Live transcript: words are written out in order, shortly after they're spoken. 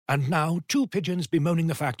And now, two pigeons bemoaning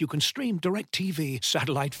the fact you can stream DirecTV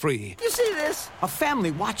satellite-free. You see this? A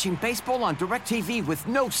family watching baseball on DirecTV with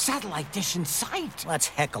no satellite dish in sight. Let's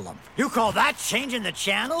heckle them. You call that changing the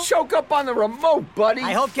channel? Choke up on the remote, buddy.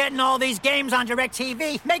 I hope getting all these games on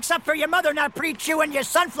DirecTV makes up for your mother not pre-chewing your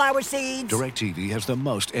sunflower seeds. DirecTV has the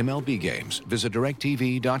most MLB games. Visit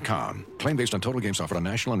DirecTV.com. Claim based on total games offered on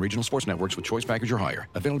national and regional sports networks with choice package or higher.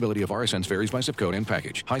 Availability of RSNs varies by zip code and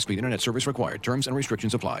package. High-speed internet service required. Terms and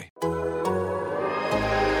restrictions apply.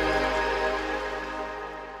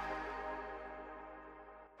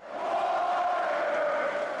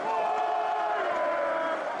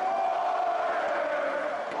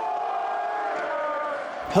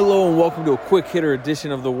 Hello and welcome to a quick hitter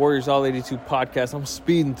edition of the Warriors All 82 podcast. I'm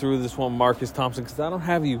speeding through this one, Marcus Thompson, because I don't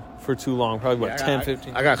have you for too long, probably 10,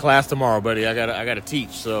 15. I got class tomorrow, buddy. I got to teach,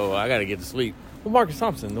 so I got to get to sleep. Well, Marcus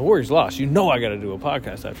Thompson, the Warriors lost. You know I got to do a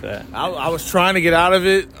podcast after that. I was trying to get out of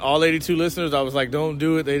it. All 82 listeners, I was like, don't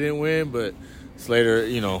do it. They didn't win, but Slater,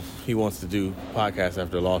 he wants to do podcasts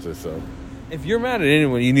after losses. So if you're mad at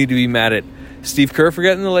anyone, you need to be mad at Steve Kerr for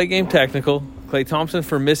getting the late game technical, Klay Thompson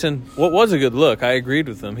for missing what was a good look. I agreed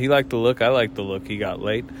with him. He liked the look. I liked the look he got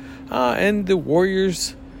late. And the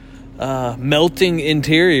Warriors' melting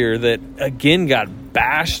interior that, again, got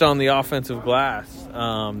bashed on the offensive glass.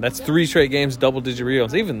 That's 3 straight games, double-digit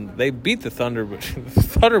rebounds. Even they beat the Thunder, but the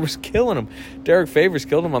Thunder was killing them. Derek Favors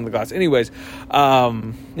killed them on the glass. Anyways,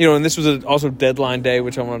 and this was also deadline day,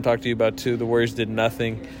 which I want to talk to you about too. The Warriors did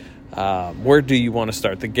nothing. Where do you want to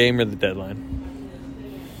start, the game or the deadline?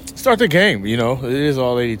 Start the game. It is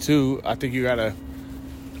all 82. I think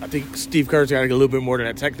Steve Kerr's got to get a little bit more than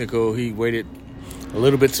that technical. He waited a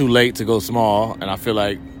little bit too late to go small, and I feel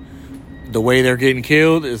like the way they're getting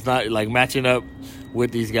killed is not like matching up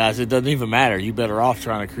with these guys. It doesn't even matter. You better off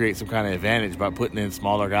trying to create some kind of advantage by putting in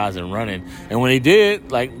smaller guys and running. And when he did,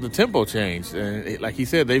 the tempo changed. And like he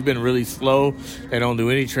said, they've been really slow. They don't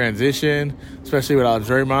do any transition, especially without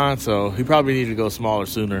Draymond. So he probably needed to go smaller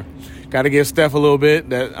sooner. Got to give Steph a little bit.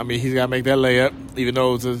 He's got to make that layup, even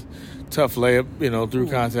though it's a tough layup, through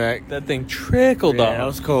contact. That thing trickled off. Yeah, it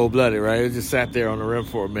was cold-blooded, right? It just sat there on the rim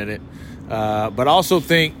for a minute. But I also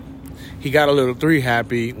think he got a little three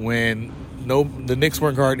happy when the Knicks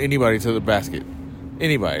weren't guarding anybody to the basket.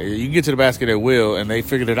 Anybody. You can get to the basket at will, and they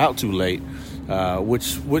figured it out too late,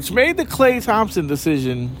 which made the Klay Thompson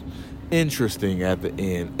decision interesting at the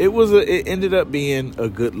end. It ended up being a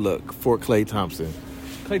good look for Klay Thompson.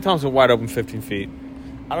 Klay Thompson wide open 15 feet.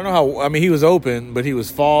 I don't know how. he was open, but he was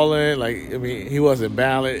falling. He wasn't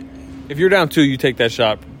balanced. If you're down 2, you take that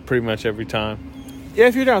shot pretty much every time. Yeah,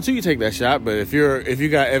 if you're down 2, you take that shot. But if you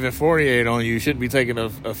got Evan Fournier on you shouldn't be taking a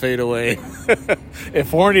fadeaway. If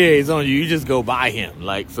Fournier is on you, you just go by him.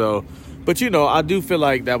 But I do feel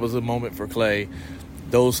like that was a moment for Klay.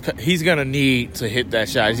 He's gonna need to hit that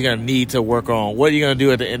shot. He's gonna need to work on what are you gonna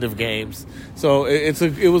do at the end of games. So it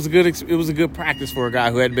was a good practice for a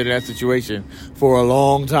guy who hadn't been in that situation for a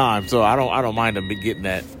long time. So I don't mind him getting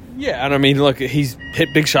that. Yeah, and look, he's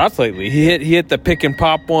hit big shots lately. He hit the pick and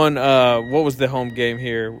pop one. What was the home game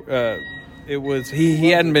here? It was he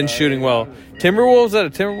hadn't been shooting well. Timberwolves, at a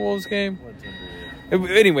Timberwolves game?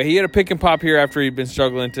 Anyway, he had a pick and pop here after he'd been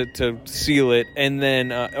struggling to seal it. And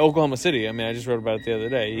then Oklahoma City, I just wrote about it the other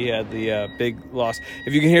day. He had the big loss.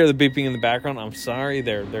 If you can hear the beeping in the background, I'm sorry.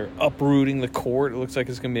 They're uprooting the court. It looks like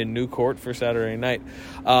it's going to be a new court for Saturday night.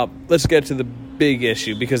 Let's get to the big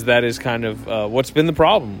issue, because that is kind of what's been the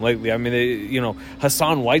problem lately.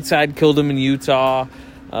 Hassan Whiteside killed him in Utah.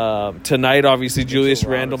 Tonight, obviously, Julius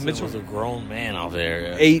Randle. Mitchell was a grown man out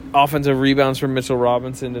there. 8 offensive rebounds from Mitchell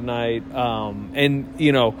Robinson tonight.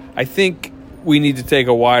 I think we need to take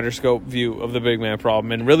a wider scope view of the big man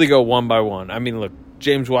problem and really go one by one. Look,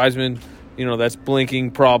 James Wiseman, that's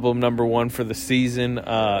blinking problem number 1 for the season.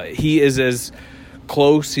 He is as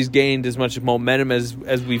close. He's gained as much momentum as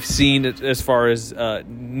we've seen as far as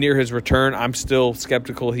near his return. I'm still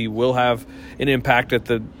skeptical he will have an impact at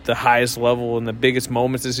the highest level in the biggest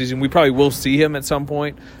moments this season. We probably will see him at some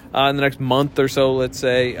point in the next month or so, let's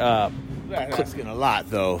say. That's asking a lot,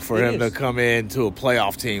 though, for him to come into a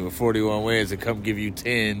playoff team with 41 wins and come give you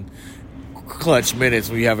 10 clutch minutes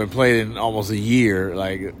when you haven't played in almost a year.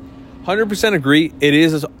 100% agree. It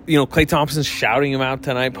is, Klay Thompson shouting him out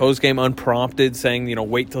tonight, post-game unprompted, saying,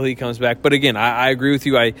 wait till he comes back. But again, I agree with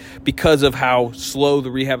you. Because of how slow the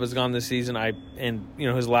rehab has gone this season, and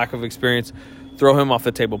his lack of experience, throw him off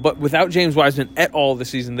the table. But without James Wiseman at all this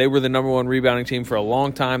season, they were the number 1 rebounding team for a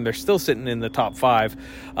long time. They're still sitting in the top 5.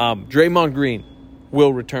 Draymond Green,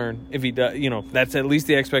 will return. If he does, that's at least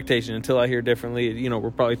the expectation. Until I hear differently,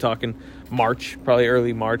 we're probably talking March, probably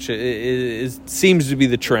early March. It seems to be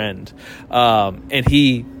the trend. And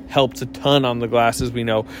he helps a ton on the glass, as we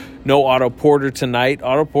know. No Otto Porter tonight.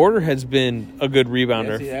 Otto Porter has been a good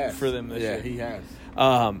rebounder for them this year. Yeah, he has.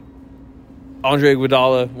 Andre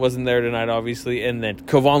Iguodala wasn't there tonight, obviously. And then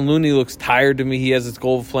Kevon Looney looks tired to me. He has his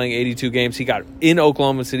goal of playing 82 games. He got in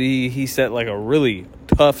Oklahoma City. He set like a really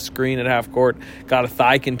tough screen at half court. Got a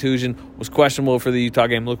thigh contusion. Was questionable for the Utah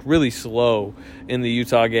game. Looked really slow in the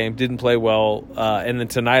Utah game. Didn't play well. And then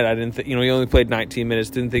tonight, I didn't think, he only played 19 minutes.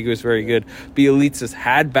 Didn't think he was very good. Bjelica's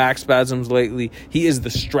had back spasms lately. He is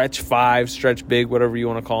the stretch 5, stretch big, whatever you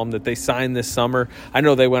want to call him, that they signed this summer. I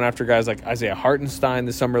know they went after guys like Isaiah Hartenstein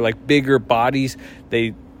this summer, like bigger bodies.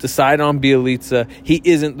 They decide on Bjelica. He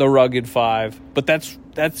isn't the rugged 5, but that's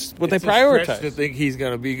what they prioritize. It's a stretch to think he's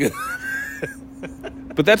going to be good.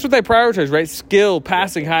 But that's what they prioritize, right? Skill,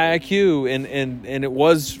 passing, high IQ, and it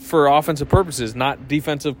was for offensive purposes, not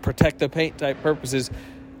defensive protect the paint type purposes.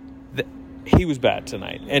 He was bad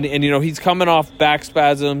tonight. And he's coming off back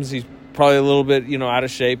spasms. He's probably a little bit, out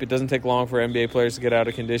of shape. It doesn't take long for NBA players to get out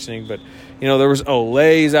of conditioning. But, there was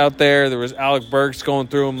Olays out there. There was Alec Burks going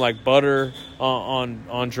through him like butter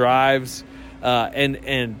on drives.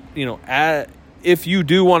 If you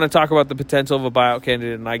do want to talk about the potential of a buyout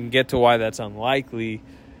candidate, and I can get to why that's unlikely,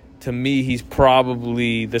 to me, he's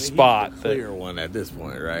probably the spot. He's the clear one at this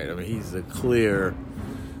point, right? I mean, he's the clear.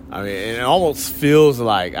 And it almost feels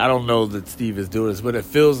like, I don't know that Steve is doing this, but it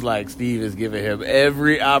feels like Steve is giving him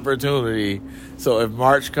every opportunity. So if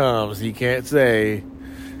March comes, he can't say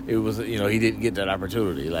it was, he didn't get that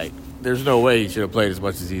opportunity. Like, there's no way he should have played as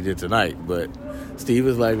much as he did tonight. But Steve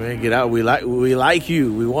is like, man, get out. We like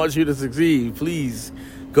you. We want you to succeed. Please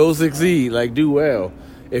go succeed. Like, do well.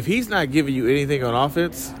 If he's not giving you anything on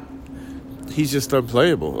offense, he's just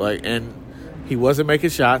unplayable. Like, and he wasn't making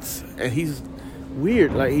shots, and he's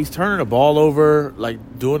weird. Like, he's turning the ball over,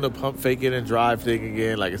 like doing the pump faking and drive thing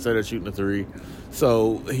again, like instead of shooting a 3.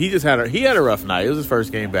 So he just had a rough night. It was his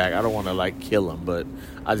first game back. I don't want to kill him, but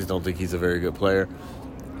I just don't think he's a very good player.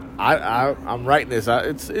 I'm writing this.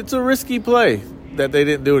 It's a risky play that they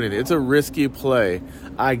didn't do anything. It's a risky play.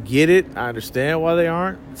 I get it. I understand why they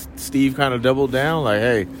aren't. Steve kind of doubled down, like,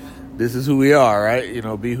 hey, this is who we are,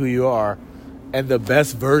 right? Be who you are. And the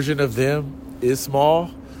best version of them is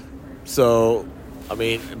small. So,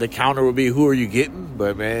 the counter would be, who are you getting?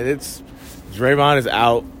 But, man, Draymond is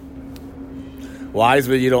out.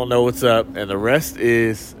 Wiseman, you don't know what's up. And the rest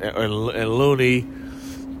is, and Looney,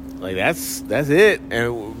 like, that's it.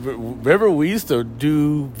 And remember, we used to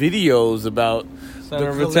do videos about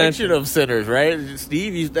the collection of centers, right?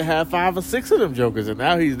 Steve used to have 5 or 6 of them jokers, and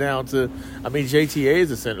now he's down to, JTA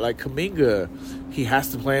is a center. Like, Kuminga, he has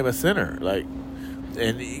to play him a center. Like,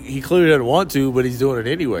 and he clearly doesn't want to, but he's doing it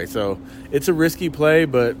anyway. So it's a risky play,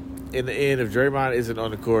 but in the end, if Draymond isn't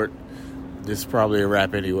on the court, this is probably a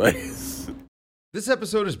wrap anyways. This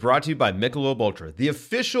episode is brought to you by Michelob Ultra, the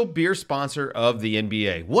official beer sponsor of the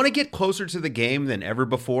NBA. Want to get closer to the game than ever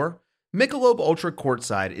before? Michelob Ultra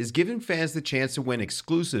Courtside is giving fans the chance to win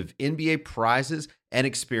exclusive NBA prizes and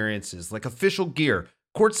experiences like official gear,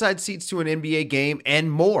 courtside seats to an NBA game,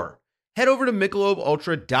 and more. Head over to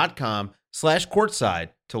MichelobUltra.com/courtside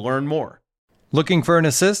to learn more. Looking for an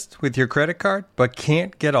assist with your credit card but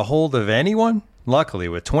can't get a hold of anyone? Luckily,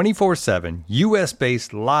 with 24/7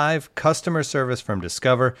 U.S.-based live customer service from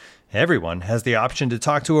Discover, everyone has the option to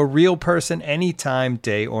talk to a real person anytime,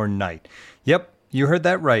 day or night. Yep, you heard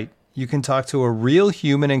that right. You can talk to a real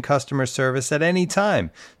human in customer service at any time.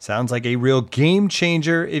 Sounds like a real game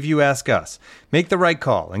changer if you ask us. Make the right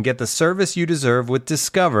call and get the service you deserve with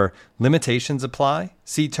Discover. Limitations apply.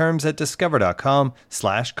 See terms at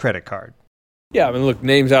discover.com/creditcard. Yeah, look,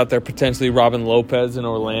 names out there, potentially Robin Lopez in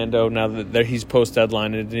Orlando. Now that he's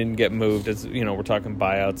post-deadline and it didn't get moved, as we're talking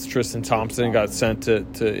buyouts. Tristan Thompson got sent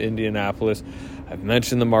to Indianapolis. I've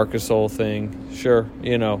mentioned the Marcus Gasol thing, sure,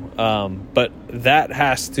 but that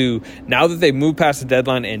has to, now that they moved past the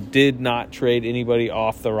deadline and did not trade anybody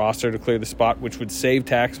off the roster to clear the spot, which would save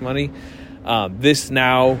tax money, this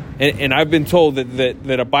now, and I've been told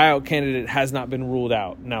that a buyout candidate has not been ruled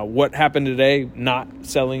out. Now, what happened today, not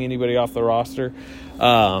selling anybody off the roster,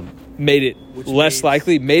 made it less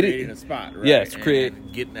likely. Made it a spot, right? Yes,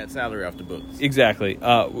 and getting that salary off the books. Exactly.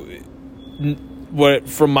 From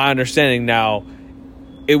my understanding now,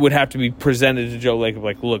 it would have to be presented to Joe Lacob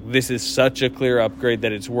like, look, this is such a clear upgrade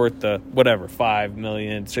that it's worth the whatever $5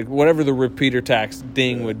 million, whatever the repeater tax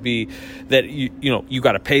ding would be. That you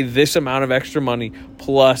got to pay this amount of extra money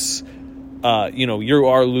plus you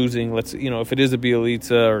are losing. If it is a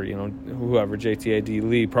Bielitsa or whoever, JTAD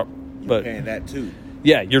Lee, but paying that too.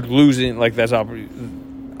 Yeah, you're losing. Like that's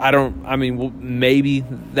maybe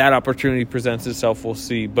that opportunity presents itself. We'll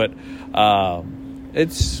see, but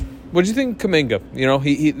it's. What do you think,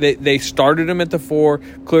 Kuminga? They started him at the 4.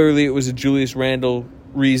 Clearly, it was a Julius Randle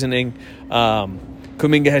reasoning.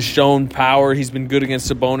 Kuminga has shown power. He's been good against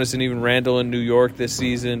Sabonis and even Randle in New York this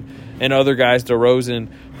season, and other guys, DeRozan.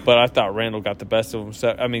 But I thought Randle got the best of him.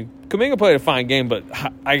 So, Kuminga played a fine game, but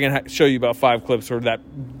I can show you about 5 clips where that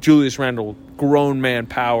Julius Randle grown man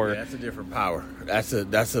power. Yeah, that's a different power.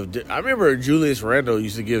 I remember Julius Randle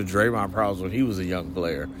used to give Draymond problems when he was a young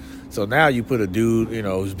player. So now you put a dude,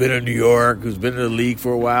 who's been in New York, who's been in the league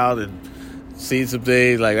for a while and seen some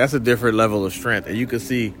things. Like, that's a different level of strength. And you can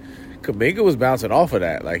see Kuminga was bouncing off of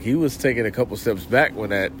that. Like, he was taking a couple steps back when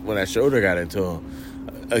that shoulder got into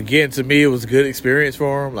him. Again, to me, it was a good experience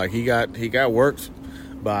for him. Like, he got worked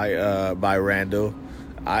by Randle.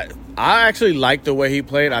 I actually like the way he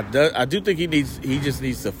played. I do think he just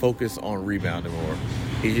needs to focus on rebounding more.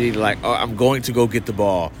 He needs I'm going to go get the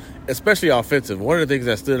ball, especially offensive. One of the things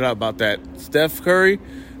that stood out about that Steph Curry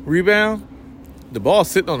rebound, the ball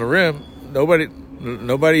sitting on the rim.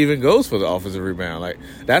 Nobody even goes for the offensive rebound. Like,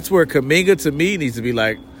 that's where Kuminga to me needs to be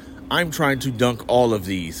like, I'm trying to dunk all of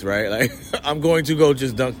these, right? Like, I'm going to go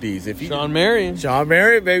just dunk these. Shawn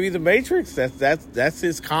Marion, baby, the Matrix. That's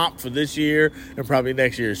his comp for this year and probably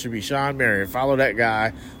next year. It should be Shawn Marion. Follow that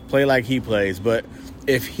guy, play like he plays. But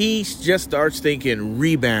if he just starts thinking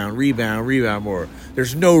rebound more,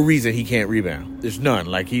 there's no reason he can't rebound. There's none.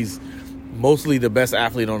 Like, he's mostly the best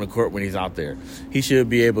athlete on the court when he's out there. He should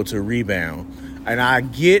be able to rebound. And I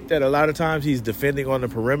get that a lot of times he's defending on the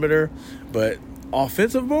perimeter, but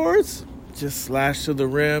offensive boards, just slash to the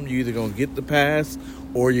rim. You're either going to get the pass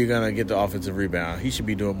or you're going to get the offensive rebound. He should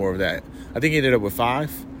be doing more of that. I think he ended up with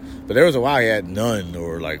 5, but there was a while he had none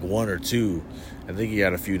or like 1 or 2. I think he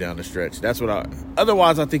had a few down the stretch.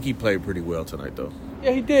 Otherwise, I think he played pretty well tonight, though.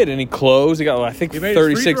 Yeah, he did, and he closed. He got, I think,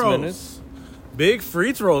 36 minutes. Big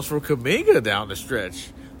free throws from Kuminga down the stretch.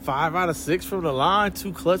 5 out of 6 from the line,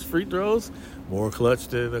 2 clutch free throws. More clutch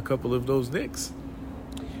than a couple of those Knicks.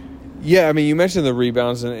 Yeah, you mentioned the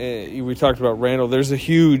rebounds, and we talked about Randle. There's a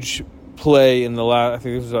huge play in the last, I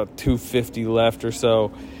think it was about 2:50 left or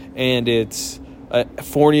so, and it's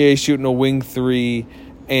Fournier shooting a wing 3,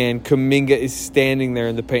 and Kuminga is standing there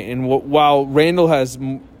in the paint. And while Randle has,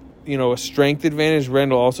 a strength advantage,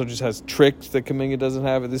 Randle also just has tricks that Kuminga doesn't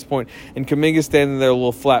have at this point. And Kuminga's standing there a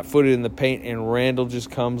little flat-footed in the paint, and Randle just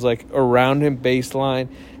comes around him baseline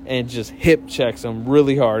and just hip checks him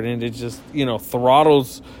really hard, and it just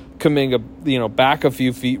throttles Kuminga, back a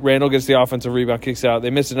few feet. Randle gets the offensive rebound, kicks it out.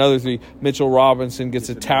 They miss another 3. Mitchell Robinson gets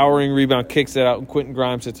a towering rebound, kicks it out, and Quentin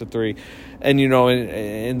Grimes hits a 3. And,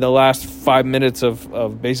 in the last 5 minutes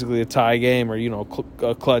of basically a tie game or,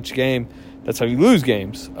 a clutch game, that's how you lose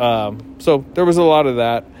games. So there was a lot of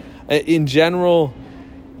that. In general,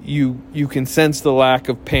 you can sense the lack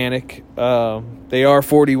of panic. They are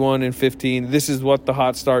 41-15. This is what the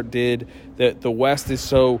hot start did. That the West is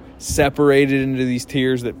so separated into these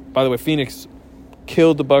tiers that, by the way, Phoenix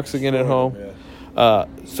killed the Bucks again at home. Yeah.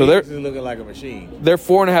 So they're looking like a machine. They're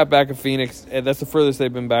 4.5 back of Phoenix, and that's the furthest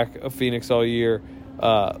they've been back of Phoenix all year.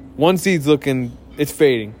 1 seed's it's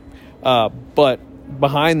fading, but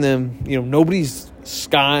behind them, nobody's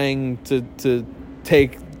skying to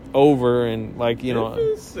take over and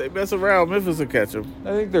Memphis, they mess around. Memphis will catch them.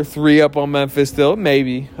 I think they're 3 up on Memphis still,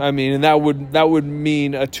 maybe. And that would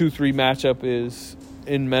mean a 2-3 matchup is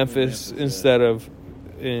in Memphis instead of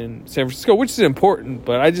in San Francisco, which is important.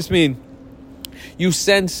 But I just mean you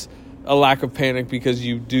sense a lack of panic because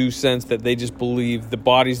you do sense that they just believe the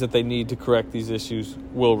bodies that they need to correct these issues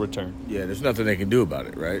will return. Yeah, there's nothing they can do about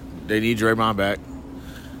it, right? They need Draymond back.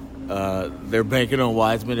 They're banking on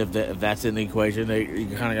Wiseman if that's in the equation.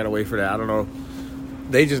 You kind of got to wait for that. I don't know.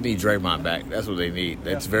 They just need Draymond back. That's what they need.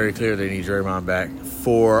 It's very clear they need Draymond back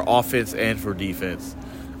for offense and for defense.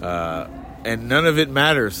 And none of it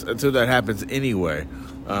matters until that happens anyway.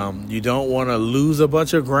 You don't want to lose a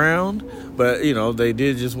bunch of ground, but, they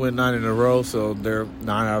did just win 9 in a row, so they're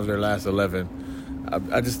 9 out of their last 11.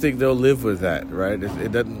 I just think they'll live with that, right?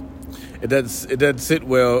 It doesn't sit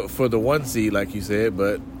well for the 1 seed, like you said,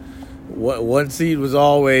 but 1 seed was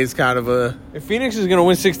always kind of a... If Phoenix is going to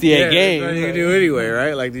win 68 games... There's nothing you can do anyway,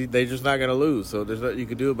 right? Like, they're just not going to lose, so there's nothing you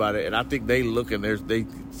can do about it. And I think they look and they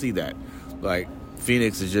see that. Like,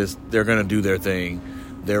 Phoenix is just... They're going to do their thing.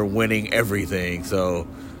 They're winning everything, so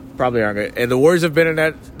probably aren't going to... And the Warriors have been in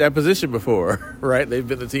that position before, right? They've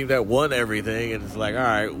been the team that won everything, and it's like, all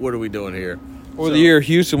right, what are we doing here? Or the year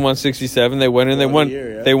Houston won 67, they went in. They won.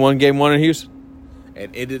 They won game 1 in Houston,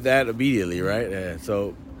 and ended that immediately, right? Yeah,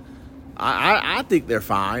 so I think they're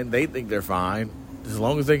fine. They think they're fine. As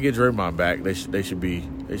long as they get Draymond back, they should be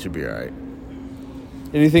all right.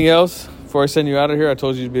 Anything else before I send you out of here? I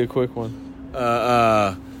told you to be a quick one.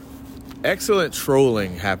 Excellent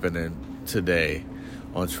trolling happening today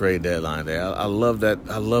on trade deadline day. I love that.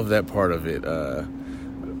 I love that part of it.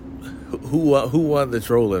 Who won the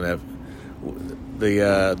trolling?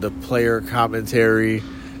 The player commentary.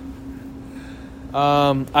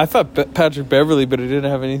 I thought Patrick Beverly, but it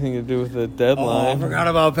didn't have anything to do with the deadline. Oh, I forgot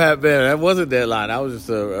about Pat Beverly. That wasn't deadline. That was just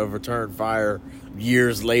a return fire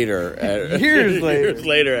years later. Years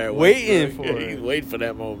later. Waiting for it. He's waiting for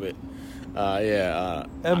that moment.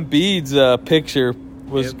 Embiid's picture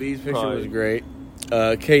was great.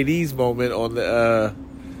 KD's moment on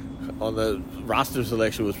the roster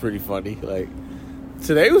selection was pretty funny. Like,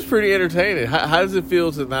 today was pretty entertaining. How does it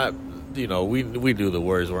feel to not, we knew the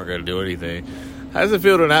Warriors weren't going to do anything. How does it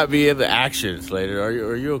feel to not be in the action, Slater?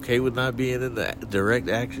 Are you okay with not being in the direct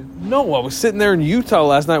action? No, I was sitting there in Utah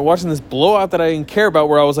last night watching this blowout that I didn't care about,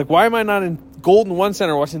 where I was like, why am I not in Golden One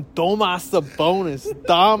Center watching Domas Sabonis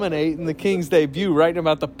dominate in the Kings debut, writing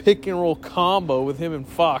about the pick and roll combo with him and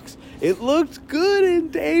Fox? It looked good in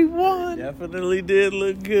day one. Definitely did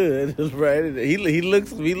look good, right? He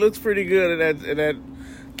looks pretty good in that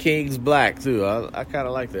Kings black too. I kind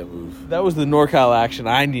of like that move. That was the NorCal action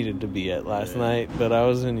I needed to be at last night, but I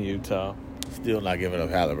was in Utah. Still not giving up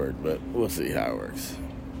Halliburton, but we'll see how it works.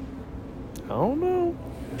 I don't know.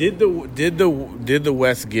 Did the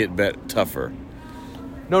West get tougher?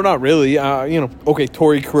 No, not really. Okay,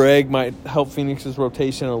 Torrey Craig might help Phoenix's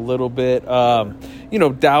rotation a little bit.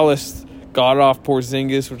 Dallas got off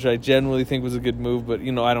Porzingis, which I generally think was a good move, but,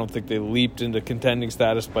 I don't think they leaped into contending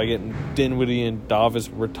status by getting Dinwiddie and Davis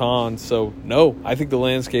Bertans. So, no, I think the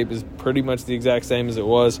landscape is pretty much the exact same as it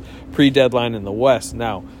was pre-deadline in the West.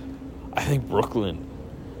 Now, I think Brooklyn,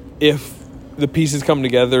 if the pieces come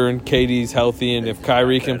together and KD's healthy and if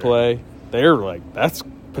Kyrie can play, that's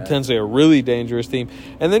potentially a really dangerous team.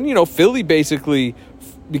 And then, Philly basically,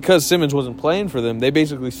 because Simmons wasn't playing for them, they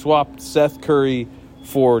basically swapped Seth Curry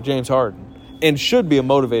for James Harden and should be a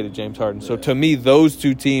motivated James Harden. So to me, those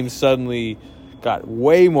two teams suddenly got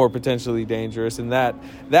way more potentially dangerous, and that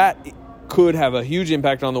could have a huge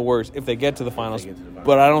impact on the Warriors if they get to the finals.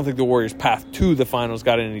 But I don't think the Warriors' path to the finals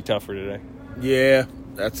got any tougher today. Yeah,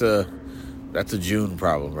 that's a June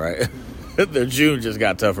problem, right? Their June just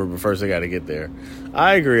got tougher, but first they got to get there.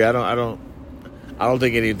 I agree. I don't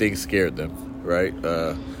think anything scared them, right?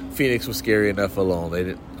 Phoenix was scary enough alone.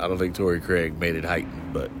 I don't think Torrey Craig made it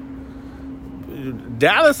heightened, but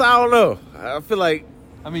Dallas, I don't know. I feel like,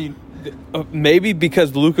 maybe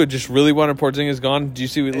because Luka just really wanted Porzingis gone. Do you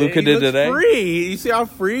see what Luka did today? Free. You see how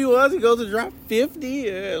free he was? He goes to drop 50.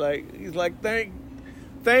 He's like,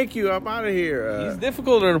 thank you. I'm out of here. He's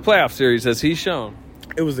difficult in a playoff series, as he's shown.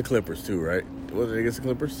 It was the Clippers too, right? Was it against the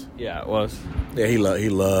Clippers? Yeah, it was. Yeah, he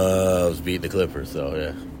loves beating the Clippers. So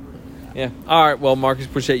yeah. Yeah. All right. Well, Marcus,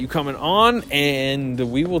 appreciate you coming on, and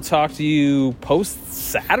we will talk to you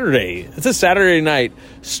post-Saturday. It's a Saturday night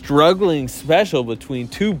struggling special between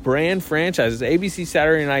two brand franchises. ABC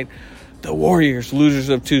Saturday night, the Warriors, losers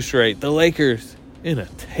of 2 straight. The Lakers in a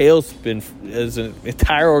tailspin as an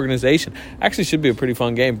entire organization. Actually should be a pretty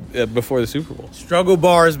fun game before the Super Bowl. Struggle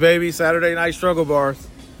bars, baby. Saturday night struggle bars.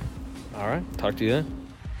 All right. Talk to you then.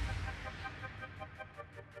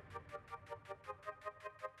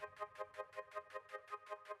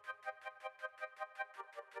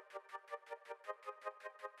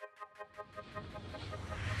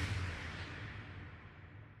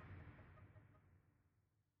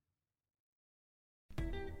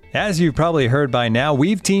 As you've probably heard by now,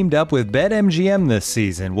 we've teamed up with BetMGM this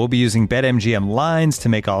season. We'll be using BetMGM lines to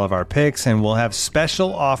make all of our picks, and we'll have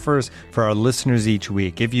special offers for our listeners each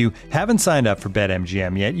week. If you haven't signed up for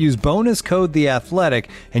BetMGM yet, use bonus code The Athletic,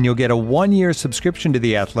 and you'll get a 1-year subscription to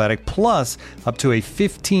The Athletic, plus up to a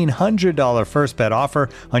 $1,500 first bet offer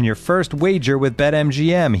on your first wager with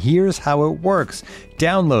BetMGM. Here's how it works.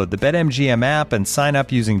 Download the BetMGM app and sign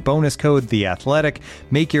up using bonus code The Athletic.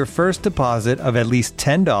 Make your first deposit of at least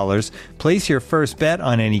 $10. Place your first bet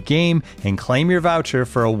on any game and claim your voucher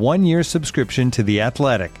for a 1-year subscription to The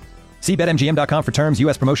Athletic. See BetMGM.com for terms.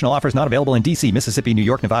 U.S. promotional offers not available in D.C., Mississippi, New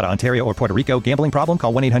York, Nevada, Ontario, or Puerto Rico. Gambling problem?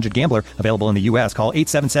 Call 1-800-GAMBLER. Available in the U.S. Call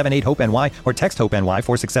 877-8-HOPE-NY or text HOPE-NY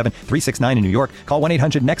 467-369 in New York. Call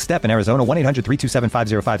 1-800-NEXT-STEP in Arizona.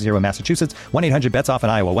 1-800-327-5050 in Massachusetts. 1-800-BETS-OFF in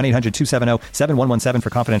Iowa. 1-800-270-7117 for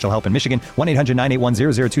confidential help in Michigan.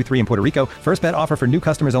 1-800-981-0023 in Puerto Rico. First bet offer for new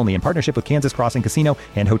customers only in partnership with Kansas Crossing Casino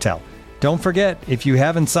and Hotel. Don't forget, if you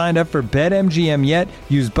haven't signed up for BetMGM yet,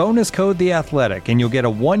 use bonus code The Athletic, and you'll get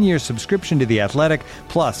a 1-year subscription to The Athletic,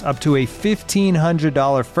 plus up to a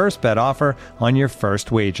 $1,500 first bet offer on your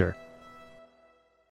first wager.